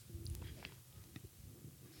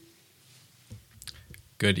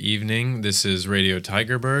Good evening. This is Radio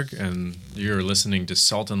Tigerberg, and you're listening to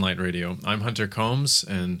Salt and Light Radio. I'm Hunter Combs,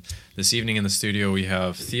 and this evening in the studio we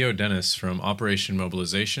have Theo Dennis from Operation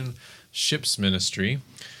Mobilization Ships Ministry.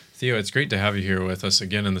 Theo, it's great to have you here with us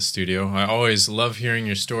again in the studio. I always love hearing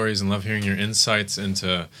your stories and love hearing your insights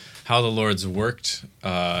into how the Lord's worked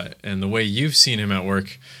and the way you've seen Him at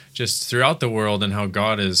work just throughout the world, and how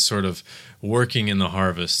God is sort of working in the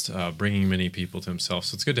harvest, bringing many people to Himself.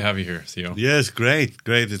 So it's good to have you here, Theo. Yes, great.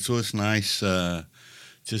 It's always nice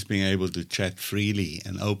just being able to chat freely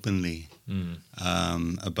and openly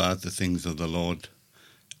about the things of the Lord.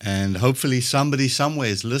 And hopefully somebody somewhere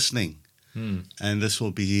is listening, and this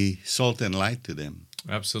will be salt and light to them.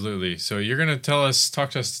 Absolutely. So you're going to talk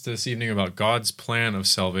to us this evening about God's plan of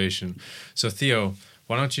salvation. So Theo,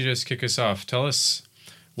 why don't you just kick us off? Tell us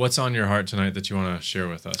what's on your heart tonight that you want to share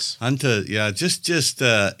with us? Hunter, just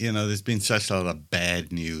there's been such a lot of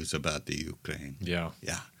bad news about the Ukraine. Yeah.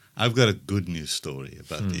 I've got a good news story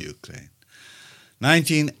about the Ukraine.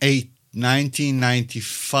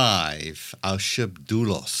 1995, our ship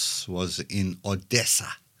Doulos was in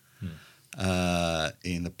Odessa,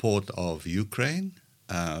 in the port of Ukraine.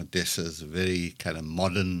 Odessa is a very kind of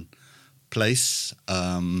modern place,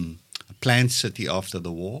 a planned city after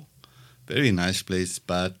the war. Very nice place,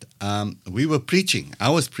 but we were preaching.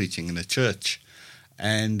 I was preaching in a church,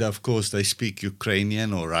 and of course they speak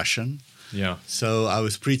Ukrainian or Russian. Yeah. So I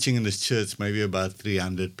was preaching in this church, maybe about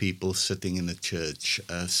 300 people sitting in the church,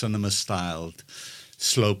 cinema-styled,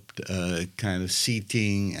 sloped kind of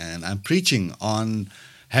seating, and I'm preaching on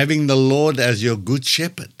having the Lord as your good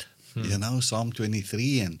shepherd, Psalm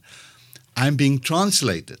 23, and I'm being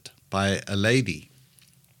translated by a lady.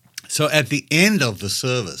 So at the end of the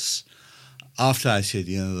service, after I said,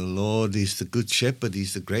 the Lord is the good shepherd,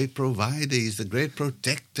 He's the great provider, He's the great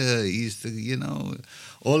protector, He's the,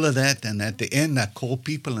 all of that. And at the end, I called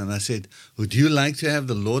people and I said, would you like to have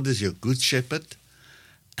the Lord as your good shepherd?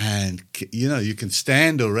 And, you can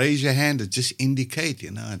stand or raise your hand or just indicate,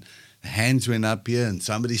 and the hands went up here and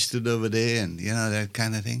somebody stood over there and, that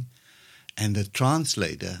kind of thing. And the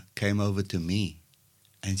translator came over to me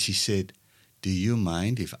and she said, do you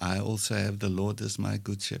mind if I also have the Lord as my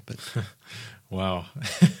good shepherd? Wow.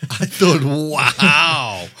 I thought,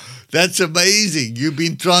 wow, that's amazing. You've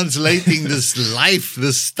been translating this life,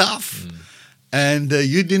 this stuff, and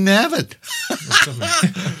you didn't have it.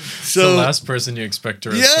 So the last person you expect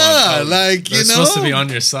to respond. Yeah, they're supposed to be on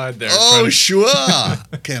your side there. Oh, sure.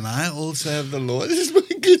 Can I also have the Lord as my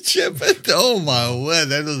good shepherd? Oh, my word,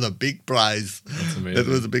 that was a big prize. That's amazing. That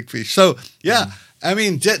was a big fish. So, I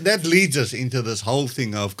mean, that leads us into this whole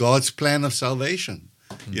thing of God's plan of salvation,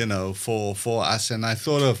 for us. And I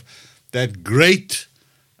thought of that great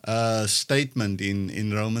statement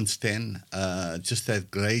in Romans 10, just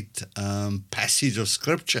that great passage of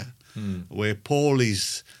Scripture where Paul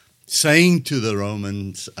is saying to the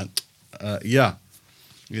Romans,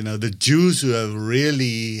 the Jews who have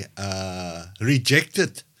really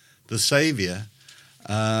rejected the Savior,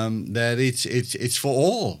 that it's for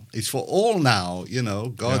all. It's for all now,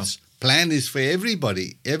 God's plan is for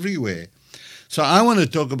everybody, everywhere. So I want to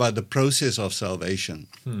talk about the process of salvation.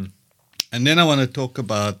 And then I want to talk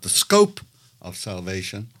about the scope of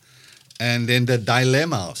salvation, and then the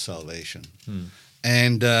dilemma of salvation.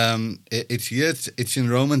 And it's in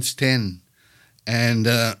Romans 10. And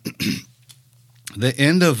the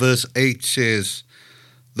end of verse 8 says,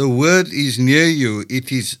 the word is near you, it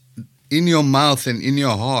is in your mouth and in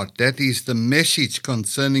your heart. That is the message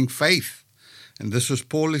concerning faith. And this was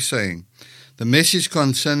Paul is saying. The message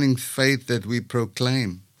concerning faith that we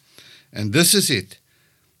proclaim. And this is it.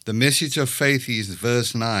 The message of faith is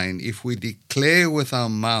verse 9. If we declare with our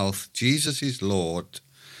mouth Jesus is Lord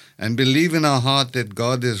and believe in our heart that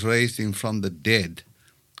God has raised Him from the dead,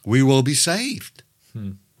 we will be saved.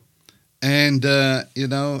 And,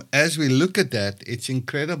 as we look at that, it's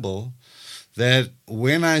incredible that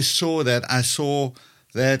when I saw that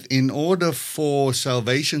in order for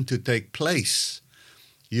salvation to take place,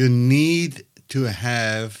 you need to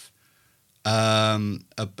have a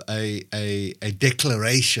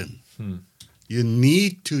declaration. You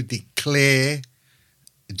need to declare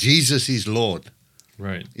Jesus is Lord.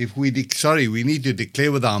 Right. We need to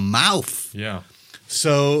declare with our mouth. Yeah.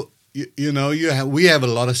 So we have a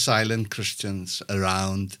lot of silent Christians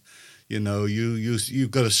around.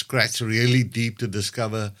 You've got to scratch really deep to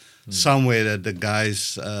discover somewhere that the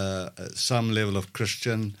guy's some level of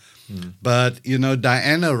Christian. But,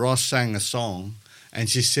 Diana Ross sang a song, and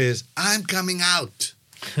she says, I'm coming out.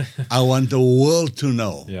 I want the world to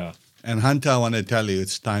know. Yeah. And Hunter, I want to tell you,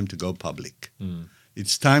 it's time to go public.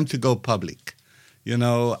 It's time to go public.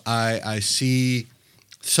 I see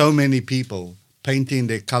so many people painting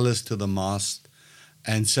their colors to the mast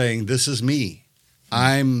and saying, "This is me.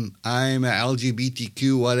 I'm a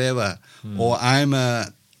LGBTQ whatever, or I'm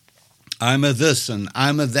a this and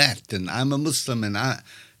I'm a that and I'm a Muslim," and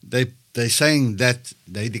they're saying that,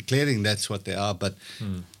 they're declaring that's what they are, but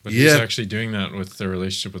But who's actually doing that with their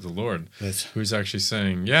relationship with the Lord? Who's actually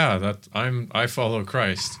saying, "Yeah, that I follow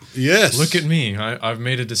Christ. Yes, Look at me. I've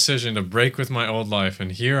made a decision to break with my old life,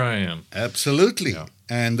 and here I am." Absolutely. Yeah.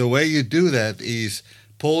 And the way you do that is,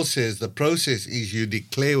 Paul says, the process is you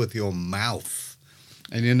declare with your mouth.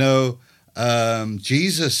 And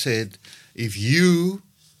Jesus said, if you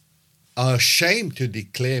are ashamed to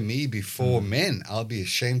declare me before men, I'll be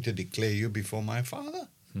ashamed to declare you before my Father.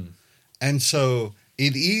 And so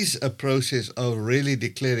it is a process of really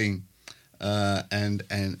declaring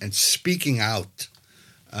and speaking out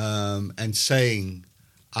and saying,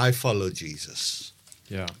 I follow Jesus.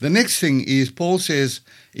 Yeah. The next thing is, Paul says,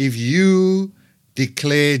 if you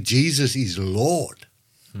declare Jesus is Lord.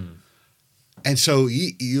 And so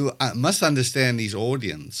you must understand his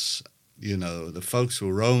audience, the folks who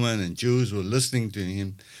are Roman and Jews who are listening to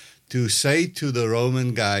him, to say to the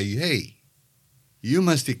Roman guy, hey, you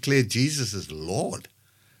must declare Jesus as Lord.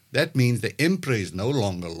 That means the emperor is no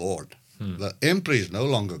longer Lord. The emperor is no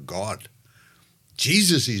longer God.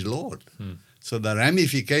 Jesus is Lord. So the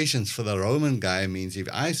ramifications for the Roman guy means, if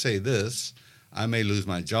I say this, I may lose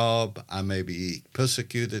my job, I may be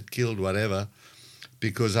persecuted, killed, whatever,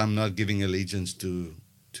 because I'm not giving allegiance to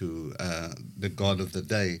the God of the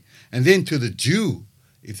day. And then to the Jew,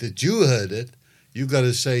 if the Jew heard it, you got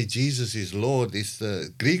to say Jesus is Lord. It's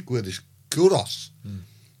the Greek word is kurios.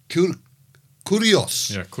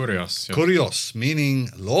 Kurios. Yeah, kurios. Yeah. Kurios,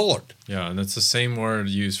 meaning Lord. Yeah, and it's the same word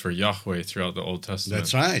used for Yahweh throughout the Old Testament.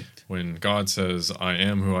 That's right. When God says, I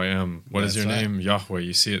am who I am, what is your name? Yahweh.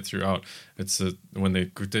 You see it throughout. It's when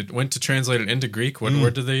they went to translate it into Greek, what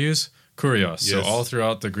word did they use? Kurios. Yes. So all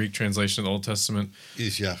throughout the Greek translation of the Old Testament,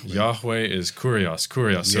 is Yahweh. Yahweh is kurios.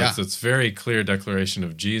 So it's very clear declaration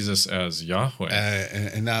of Jesus as Yahweh.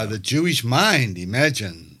 And now the Jewish mind,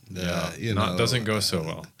 imagine, doesn't go so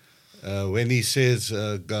well. When he says,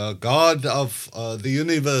 God of the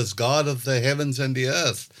universe, God of the heavens and the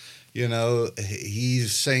earth,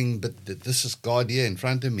 he's saying, but this is God here in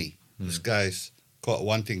front of me. This guy's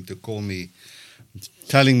wanting to call me,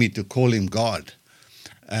 telling me to call him God.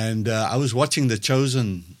 And I was watching the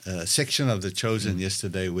Chosen section of the Chosen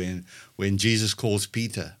yesterday when Jesus calls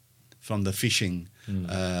Peter from the fishing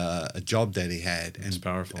a job that he had. It's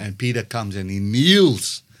powerful. And Peter comes and he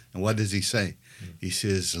kneels. And what does he say? He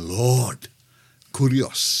says, Lord,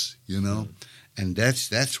 kurios, and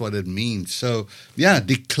that's what it means. So,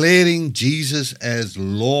 declaring Jesus as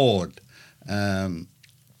Lord. And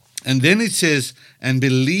then it says, and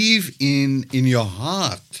believe in your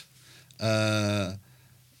heart.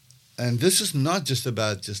 And this is not just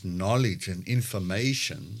about just knowledge and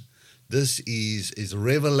information. This is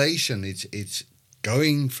revelation. It's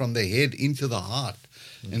going from the head into the heart.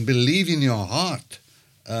 And believe in your heart.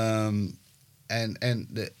 In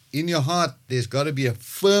your heart, there's got to be a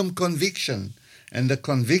firm conviction. And the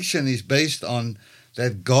conviction is based on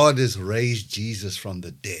that God has raised Jesus from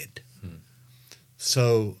the dead.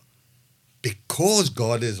 So, because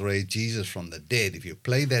God has raised Jesus from the dead, if you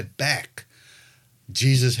play that back,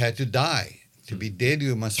 Jesus had to die. To be dead,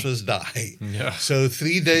 you must first die. Yeah. So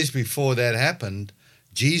 3 days before that happened,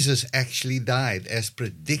 Jesus actually died as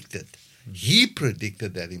predicted. He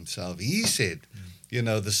predicted that himself. He said,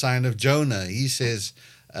 the sign of Jonah. He says,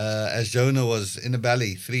 as Jonah was in the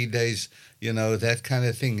belly 3 days, that kind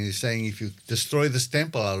of thing. He's saying, if you destroy this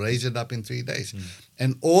temple, I'll raise it up in 3 days.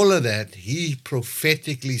 And all of that, he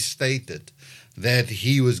prophetically stated that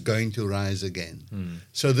he was going to rise again.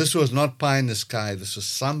 So this was not pie in the sky. This was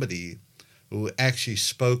somebody who actually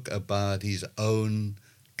spoke about his own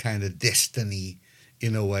kind of destiny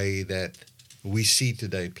in a way that we see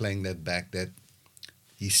today, playing that back, that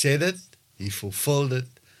he said it, he fulfilled it,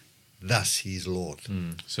 thus he's Lord.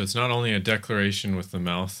 So it's not only a declaration with the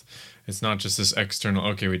mouth. It's not just this external,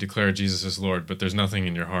 okay, we declare Jesus as Lord, but there's nothing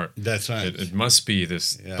in your heart. That's right. It must be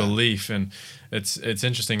this belief. And it's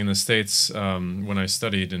interesting in the States, when I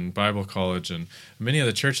studied in Bible college, and many of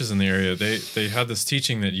the churches in the area, they had this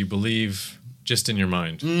teaching that you believe just in your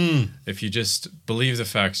mind. If you just believe the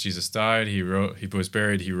facts, Jesus died, he was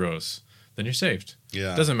buried, he rose, then you're saved.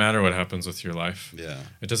 Yeah. It doesn't matter what happens with your life. Yeah.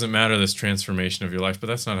 It doesn't matter this transformation of your life, but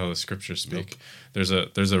that's not how the scriptures speak.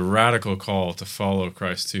 Nope. There's a radical call to follow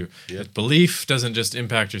Christ too. Yep. Belief doesn't just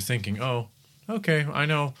impact your thinking. Oh, okay, I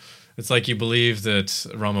know It's like you believe that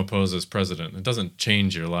Ramaphosa is president. It doesn't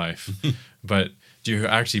change your life. But do you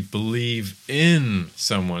actually believe in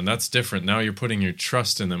someone? That's different. Now you're putting your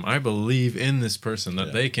trust in them. I believe in this person,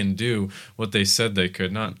 that they can do what they said they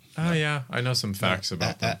could. Not, I know some facts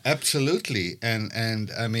about them. Absolutely. And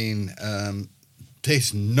I mean,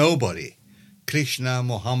 there's nobody, Krishna,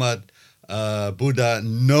 Muhammad, Buddha,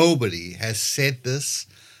 nobody has said this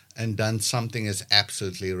and done something as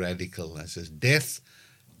absolutely radical as this. Death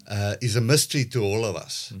is a mystery to all of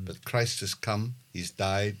us, but Christ has come, he's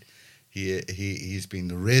died, he's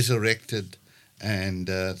been resurrected, and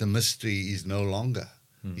the mystery is no longer.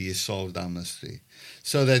 He has solved our mystery.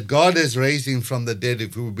 So that God has raised him from the dead,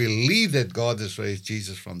 if we believe that God has raised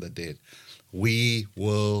Jesus from the dead, we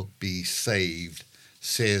will be saved,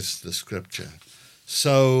 says the scripture.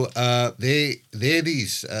 So there it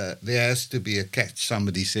is. There has to be a catch.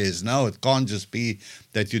 Somebody says, no, it can't just be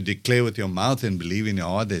that you declare with your mouth and believe in your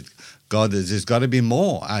heart that God is. There's got to be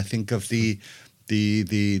more. I think of the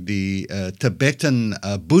Tibetan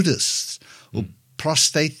Buddhists who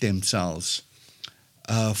prostrate themselves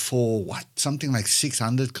for something like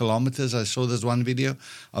 600 kilometers. I saw this one video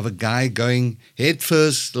of a guy going head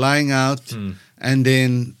first, lying out, and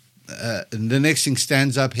then the next thing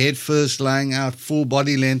stands up, head first, lying out, full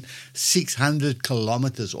body length, 600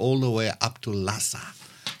 kilometers all the way up to Lhasa,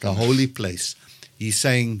 the holy place. He's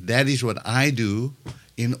saying that is what I do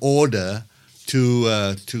in order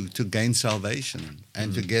to gain salvation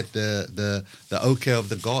and to get the okay of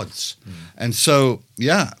the gods. And so,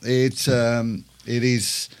 it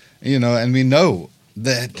is, and we know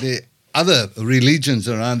that the other religions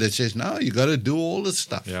around that says, no, you got to do all this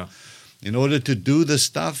stuff. Yeah. In order to do the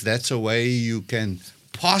stuff, that's a way you can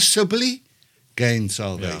possibly gain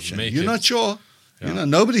salvation. You're not sure. Yeah.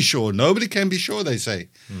 Nobody's sure. Nobody can be sure, they say.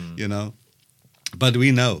 But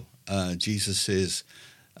we know. Jesus says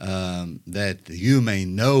that you may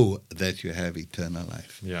know that you have eternal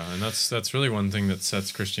life. Yeah, and that's really one thing that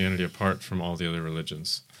sets Christianity apart from all the other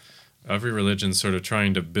religions. Every religion's sort of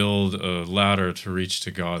trying to build a ladder to reach to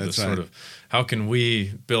God. That's this sort of, how can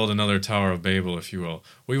we build another Tower of Babel, if you will?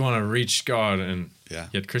 We want to reach God, and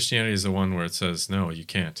yet Christianity is the one where it says, no, you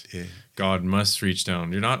can't. Yeah. God must reach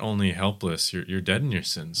down. You're not only helpless, you're dead in your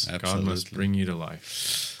sins. Absolutely. God must bring you to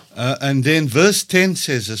life. And then verse 10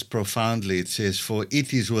 says this profoundly. It says, for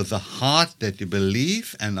it is with the heart that you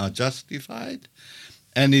believe and are justified,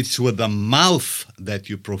 and it's with the mouth that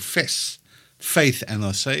you profess faith and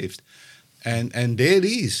are saved. And there it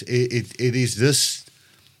is. It is this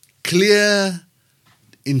clear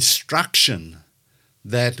instruction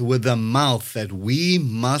that with the mouth that we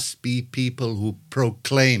must be people who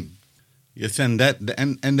proclaim. Yes, and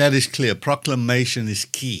that is clear. Proclamation is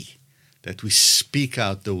key. That we speak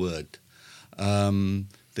out the word.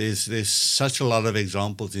 There's such a lot of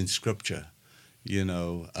examples in Scripture,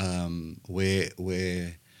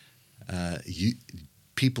 where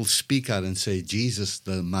people speak out and say, Jesus,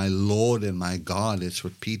 my Lord and my God. That's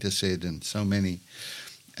what Peter said, and so many.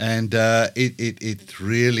 And it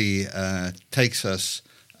really takes us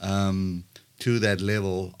to that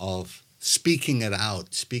level of speaking it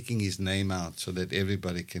out, speaking his name out so that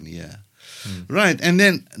everybody can hear. Right, and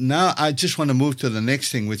then now I just want to move to the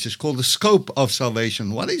next thing, which is called the scope of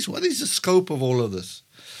salvation. What is the scope of all of this?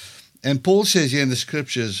 And Paul says here in the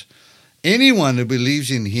Scriptures, anyone who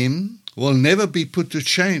believes in him will never be put to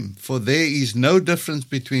shame, for there is no difference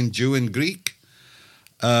between Jew and Greek.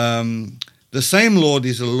 The same Lord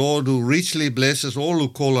is a Lord who richly blesses all who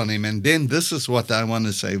call on him. And then this is what I want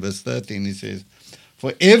to say, verse 13, he says,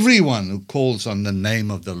 for everyone who calls on the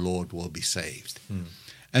name of the Lord will be saved.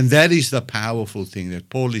 And that is the powerful thing that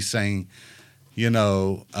Paul is saying,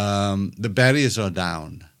 the barriers are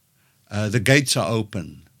down. The gates are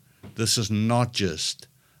open. This is not just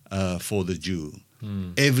for the Jew.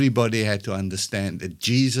 Everybody had to understand that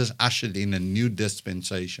Jesus ushered in a new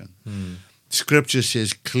dispensation. Scripture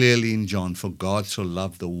says clearly in John, for God so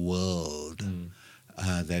loved the world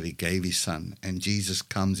that he gave his son. And Jesus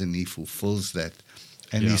comes and he fulfills that.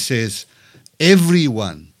 And he says,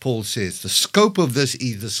 everyone, Paul says, the scope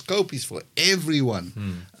is for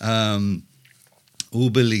everyone who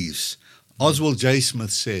believes. Oswald J.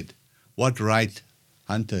 Smith said, what right,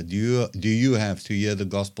 Hunter, do you have to hear the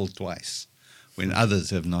gospel twice when others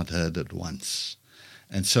have not heard it once?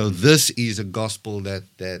 And so this is a gospel that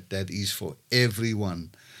is for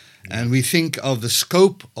everyone. And we think of the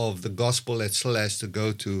scope of the gospel that still has to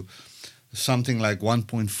go to something like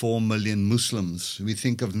 1.4 million Muslims. We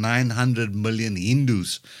think of 900 million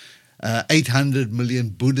Hindus, 800 million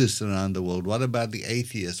Buddhists around the world. What about the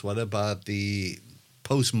atheists? What about the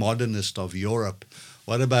postmodernists of Europe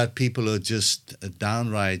What about people who are just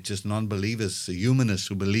downright just non-believers, humanists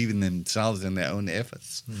who believe in themselves and their own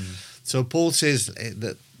efforts? So Paul says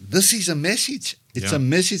that this is a message. It's a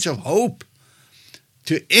message of hope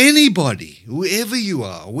to anybody, whoever you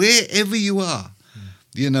are, wherever you are.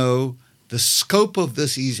 You know, the scope of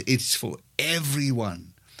this is it's for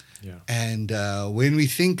everyone. Yeah. And when we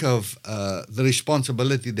think of the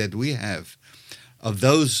responsibility that we have of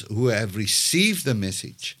those who have received the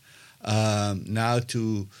message, now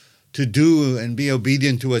to do and be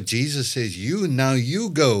obedient to what Jesus says, you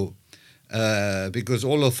go, because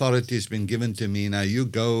all authority has been given to me. Now you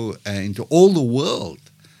go into all the world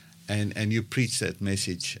and you preach that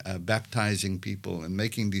message, baptizing people and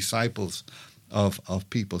making disciples of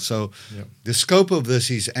people. So the scope of this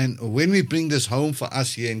is, and when we bring this home for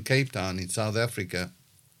us here in Cape Town, in South Africa,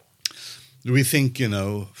 we think,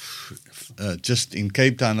 just in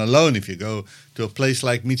Cape Town alone, if you go to a place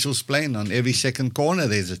like Mitchell's Plain, on every second corner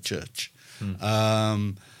there's a church.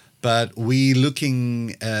 But we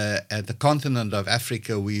looking at the continent of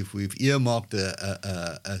Africa, we've earmarked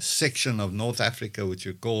a section of North Africa which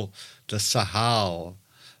we call the Sahel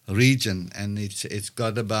region, and it's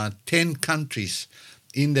got about 10 countries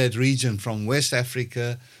in that region, from West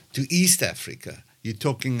Africa to East Africa. You're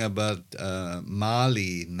talking about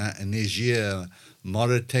Mali, Niger,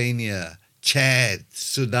 Mauritania, Chad,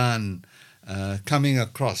 Sudan, coming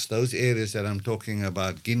across those areas that I'm talking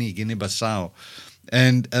about, Guinea-Bissau.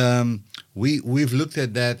 And we've looked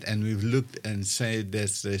at that, and we've looked and said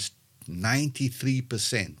there's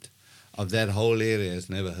 93% of that whole area has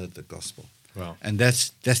never heard the gospel. Wow. And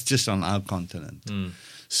that's just on our continent.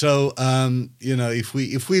 So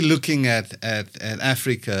if we're looking at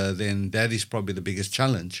Africa, then that is probably the biggest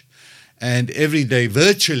challenge. And every day,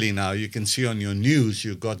 virtually now, you can see on your news,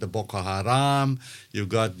 you've got the Boko Haram, you've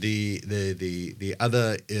got the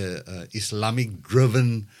other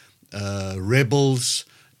Islamic-driven rebels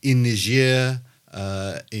in Niger.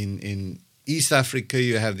 In East Africa,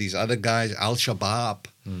 you have these other guys, Al-Shabaab.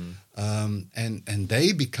 And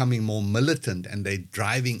they becoming more militant, and they're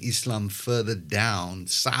driving Islam further down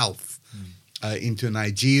south into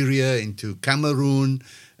Nigeria, into Cameroon,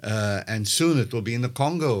 and soon it will be in the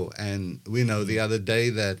Congo. And we know the other day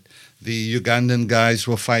that the Ugandan guys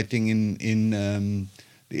were fighting in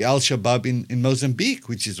the Al-Shabaab in Mozambique,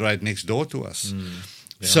 which is right next door to us.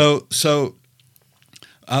 So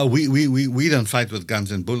we don't fight with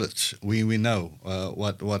guns and bullets. We know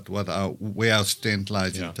where our strength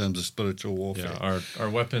lies in terms of spiritual warfare. Yeah, our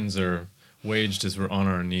weapons are waged as we're on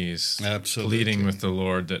our knees, pleading with the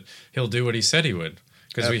Lord that He'll do what He said He would.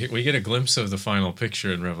 Because we get a glimpse of the final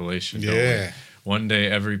picture in Revelation. Don't we? One day,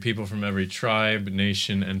 every people from every tribe,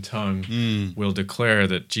 nation, and tongue will declare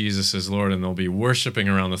that Jesus is Lord, and they'll be worshiping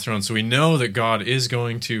around the throne. So we know that God is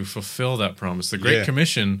going to fulfill that promise. The Great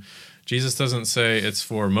Commission, Jesus doesn't say it's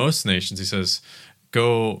for most nations. He says,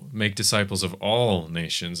 go make disciples of all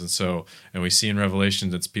nations. And we see in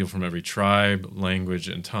Revelation it's people from every tribe, language,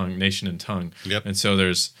 and tongue, nation and tongue. And so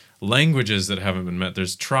there's languages that haven't been met.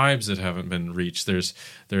 There's tribes that haven't been reached. There's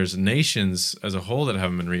nations as a whole that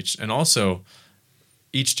haven't been reached. And also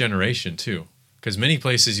each generation too. Because many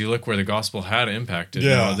places you look where the gospel had impacted.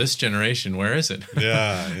 Now, this generation, where is it?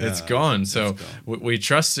 It's gone. So we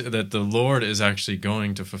trust that the Lord is actually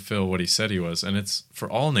going to fulfill what He said He was. And it's for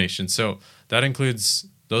all nations. So that includes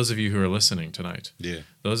those of you who are listening tonight.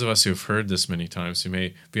 Those of us who have heard this many times, who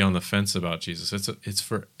may be on the fence about Jesus. It's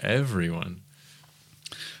for everyone.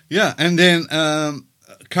 Yeah, and then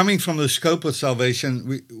coming from the scope of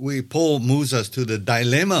salvation, Paul moves us to the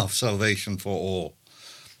dilemma of salvation for all.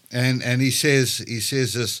 And he says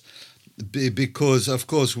this because, of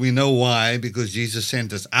course, we know why, because Jesus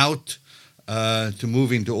sent us out to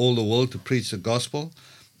move into all the world to preach the gospel.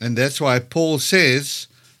 And that's why Paul says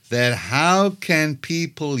that how can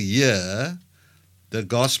people hear the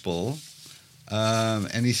gospel?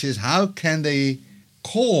 And he says, how can they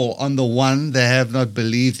call on the one they have not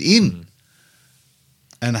believed in?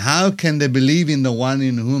 And how can they believe in the one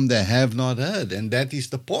in whom they have not heard? And that is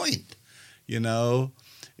the point,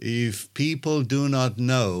 If people do not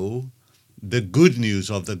know the good news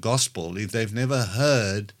of the gospel, if they've never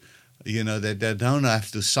heard, that they don't have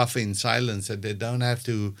to suffer in silence, that they don't have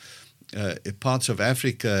to, parts of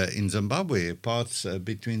Africa in Zimbabwe, parts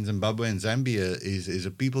between Zimbabwe and Zambia is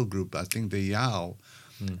a people group, I think the Yao,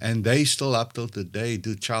 and they still up till today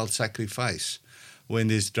do child sacrifice. When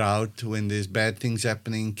there's drought, when there's bad things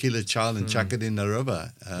happening, kill a child and chuck it in the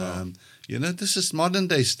river. Wow. This is modern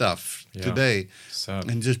day stuff today. Sad.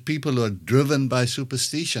 And just people who are driven by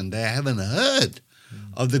superstition. They haven't heard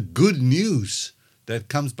of the good news that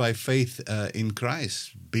comes by faith in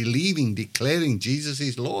Christ, believing, declaring Jesus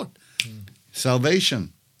is Lord,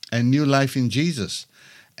 salvation and new life in Jesus.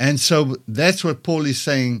 And so that's what Paul is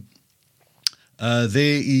saying.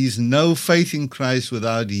 There is no faith in Christ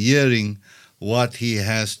without hearing what he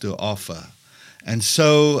has to offer. And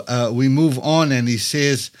so we move on, and he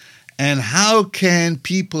says, and how can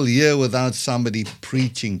people hear without somebody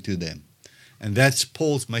preaching to them? And that's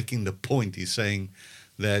Paul's making the point. He's saying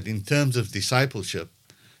that in terms of discipleship,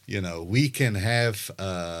 we can have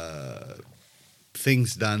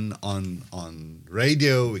things done on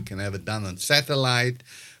radio, we can have it done on satellite,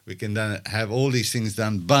 we can have all these things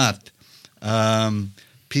done, but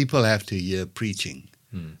people have to hear preaching.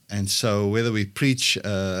 And so whether we preach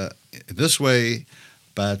this way,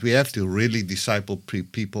 but we have to really disciple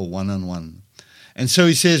people one-on-one. And so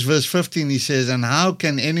he says, verse 15, he says, and how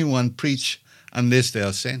can anyone preach unless they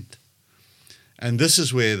are sent? And this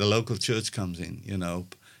is where the local church comes in.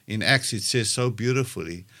 In Acts it says so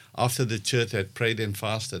beautifully, after the church had prayed and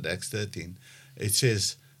fasted, Acts 13, it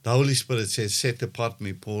says, the Holy Spirit says, set apart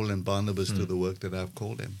me, Paul and Barnabas, to the work that I've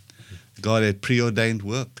called them. God had preordained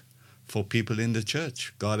work for people in the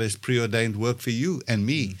church. God has preordained work for you and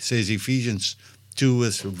me, says Ephesians 2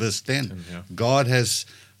 verse 10. God has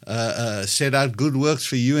set out good works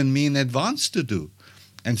for you and me in advance to do.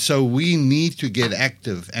 And so we need to get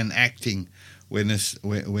active and acting when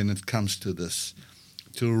it comes to this,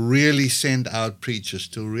 to really send out preachers,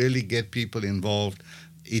 to really get people involved.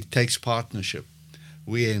 It takes partnership.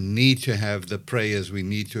 We need to have the prayers. We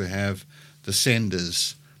need to have the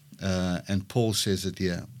senders. And Paul says it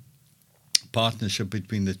here. Partnership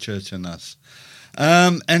between the church and us.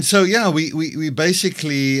 And so, we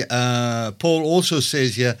basically, Paul also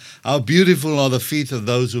says here, how beautiful are the feet of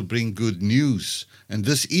those who bring good news. And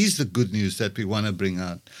this is the good news that we want to bring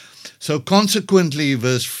out. So consequently,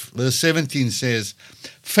 verse 17 says,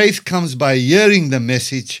 faith comes by hearing the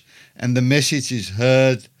message, and the message is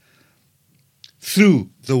heard through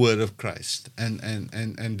the word of Christ.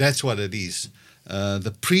 And that's what it is.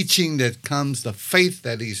 The preaching that comes, the faith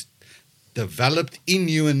that is developed in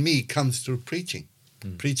you and me comes through preaching.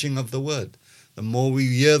 Preaching of the word. The more we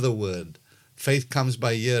hear the word, faith comes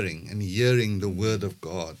by hearing, and hearing the word of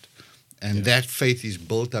God. And that faith is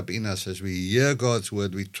built up in us as we hear God's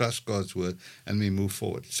word, we trust God's word, and we move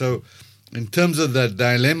forward. So in terms of the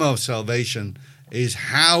dilemma of salvation is,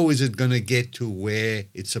 how is it going to get to where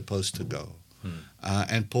it's supposed to go?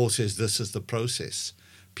 And Paul says this is the process.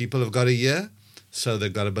 People have got to hear, so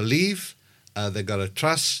they've got to believe, they've got to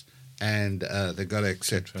trust, and they've got to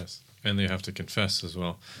accept. And they have to confess as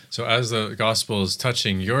well. So as the gospel is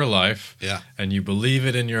touching your life, yeah, and you believe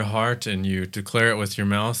it in your heart and you declare it with your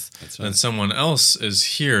mouth, right, then someone else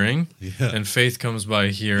is hearing, yeah, and faith comes by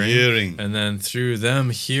hearing. And then through them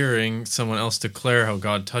hearing someone else declare how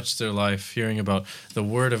God touched their life, hearing about the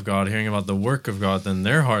word of God, hearing about the work of God, then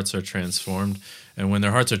their hearts are transformed. And when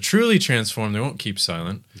their hearts are truly transformed, they won't keep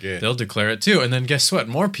silent. Yeah. They'll declare it too. And then guess what?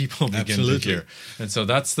 More people begin Absolutely. to hear. And so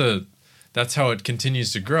that's how it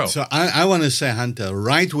continues to grow. So I want to say, Hunter,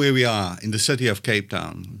 right where we are in the city of Cape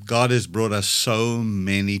Town, God has brought us so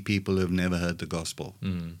many people who have never heard the gospel.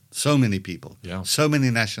 So many people. Yeah. So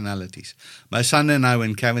many nationalities. My son and I were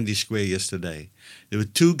in Cavendish Square yesterday. There were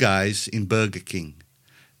two guys in Burger King.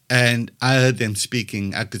 And I heard them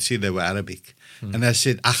speaking. I could see they were Arabic. And I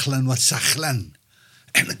said, Ahlan wa sahlan.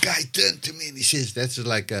 And the guy turned to me and he says, that's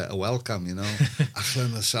like a welcome,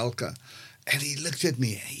 Ahlan wa salka. And he looked at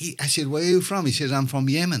me. I said, where are you from? He said, I'm from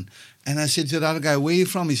Yemen. And I said to the other guy, where are you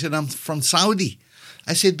from? He said, I'm from Saudi.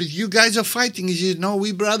 I said, but you guys are fighting. He said, no,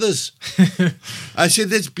 we brothers. I said,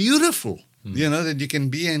 that's beautiful, that you can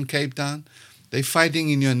be in Cape Town. They're fighting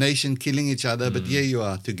in your nation, killing each other, but here you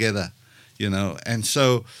are together, And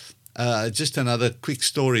so just another quick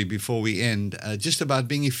story before we end, just about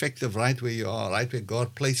being effective right where you are, right where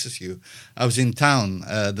God places you. I was in town,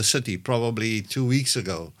 the city, probably 2 weeks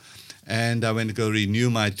ago. And I went to go renew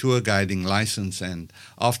my tour guiding license. And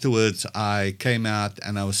afterwards, I came out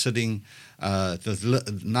and I was sitting at this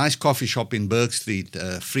nice coffee shop in Berg Street,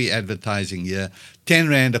 free advertising here, 10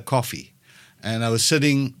 Rand a coffee. And I was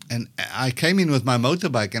sitting, and I came in with my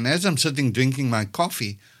motorbike. And as I'm sitting drinking my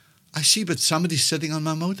coffee, I see, but somebody's sitting on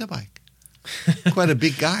my motorbike. Quite a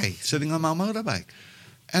big guy sitting on my motorbike.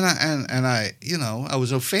 And I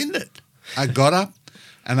was offended. I got up.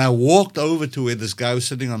 And I walked over to where this guy was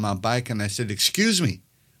sitting on my bike, and I said, excuse me,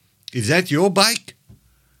 is that your bike?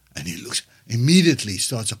 And he looks, immediately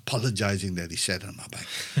starts apologizing that he sat on my bike.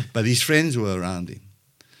 But his friends were around him.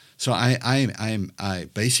 So I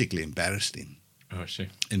basically embarrassed him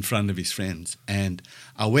in front of his friends. And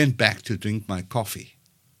I went back to drink my coffee.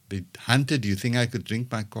 But Hunter, do you think I could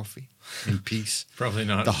drink my coffee in peace? Probably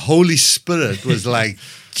not. The Holy Spirit was like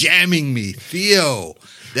jamming me. Theo,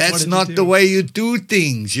 that's not the way you do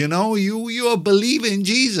things. You know, you're a believer in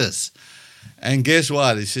Jesus. And guess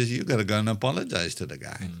what? He says, you got to go and apologize to the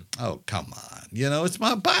guy. Oh, come on. You know, it's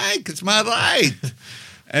my bike. It's my right.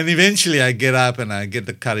 And eventually I get up and I get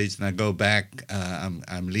the courage and I go back.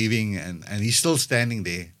 I'm leaving and he's still standing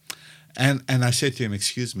there. And I said to him,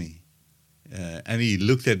 excuse me. And he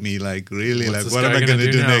looked at me like, really, what am I going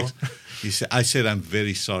to do next? I said, I'm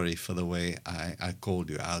very sorry for the way I called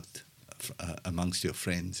you out amongst your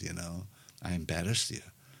friends, you know. I embarrassed you.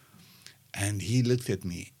 And he looked at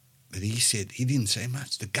me, but he said, he didn't say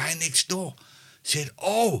much. The guy next door said,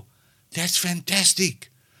 oh, that's fantastic.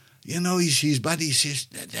 You know, his buddy says,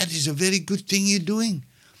 that is a very good thing you're doing.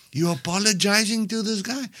 You're apologizing to this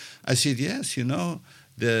guy. I said, yes, you know.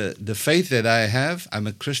 The faith that I have, I'm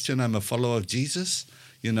a Christian, I'm a follower of Jesus.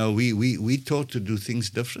 You know, we taught to do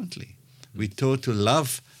things differently. We taught to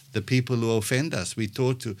love the people who offend us. We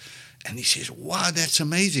taught to, and he says, wow, that's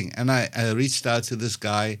amazing. And I reached out to this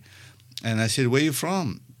guy and I said, where are you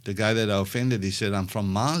from? The guy that I offended, he said, I'm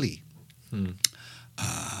from Mali.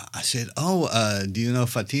 I said, do you know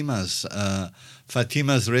Fatima's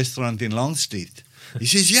restaurant in Long Street? He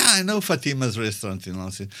says, yeah, I know Fatima's restaurant in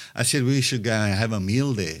Long Street. I said, we should go and have a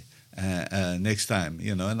meal there next time,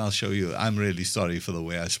 you know, and I'll show you. I'm really sorry for the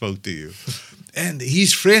way I spoke to you. And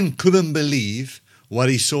his friend couldn't believe what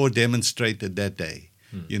he saw demonstrated that day,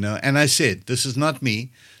 you know. And I said, this is not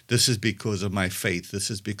me. This is because of my faith. This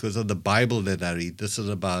is because of the Bible that I read. This is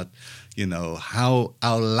about, you know, how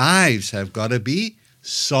our lives have got to be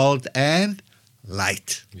salt and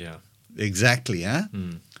light. Yeah. Exactly, huh?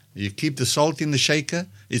 You keep the salt in the shaker,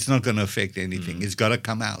 it's not going to affect anything. It's got to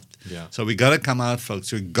come out. Yeah. So we got to come out,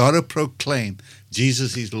 folks. We got to proclaim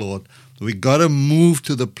Jesus is Lord. We got to move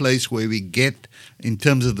to the place where we get, in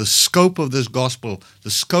terms of the scope of this gospel,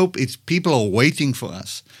 the scope, it's people are waiting for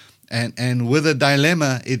us. And with a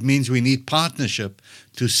dilemma, it means we need partnership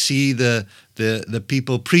to see the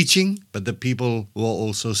people preaching, but the people who are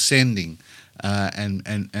also sending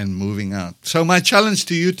and moving out. So my challenge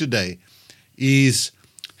to you today is,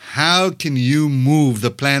 how can you move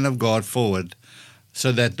the plan of God forward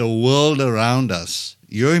so that the world around us,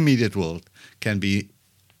 your immediate world, can be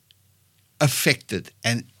affected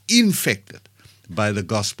and infected by the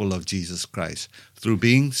gospel of Jesus Christ through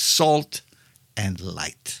being salt and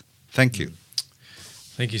light? Thank you.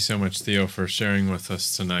 Thank you so much, Theo, for sharing with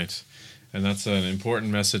us tonight. And that's an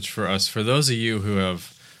important message for us. For those of you who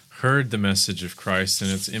have heard the message of Christ and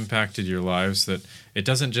it's impacted your lives, that it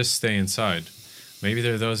doesn't just stay inside. Maybe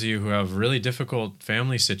there are those of you who have really difficult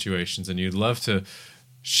family situations and you'd love to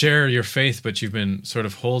share your faith, but you've been sort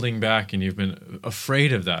of holding back and you've been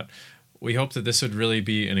afraid of that. We hope that this would really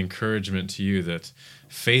be an encouragement to you, that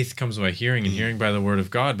faith comes by hearing and hearing by the word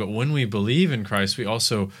of God. But when we believe in Christ, we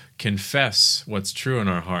also confess what's true in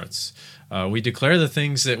our hearts. We declare the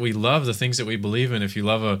things that we love, the things that we believe in. If you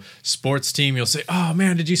love a sports team, you'll say, oh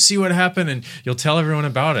man, did you see what happened? And you'll tell everyone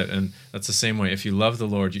about it. And that's the same way. If you love the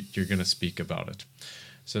Lord, you're going to speak about it.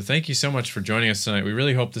 So thank you so much for joining us tonight. We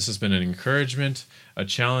really hope this has been an encouragement, a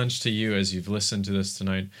challenge to you as you've listened to this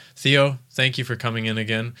tonight. Theo, thank you for coming in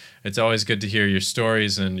again. It's always good to hear your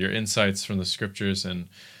stories and your insights from the scriptures. And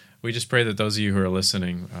we just pray that those of you who are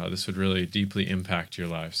listening, this would really deeply impact your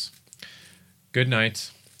lives. Good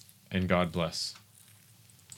night, and God bless.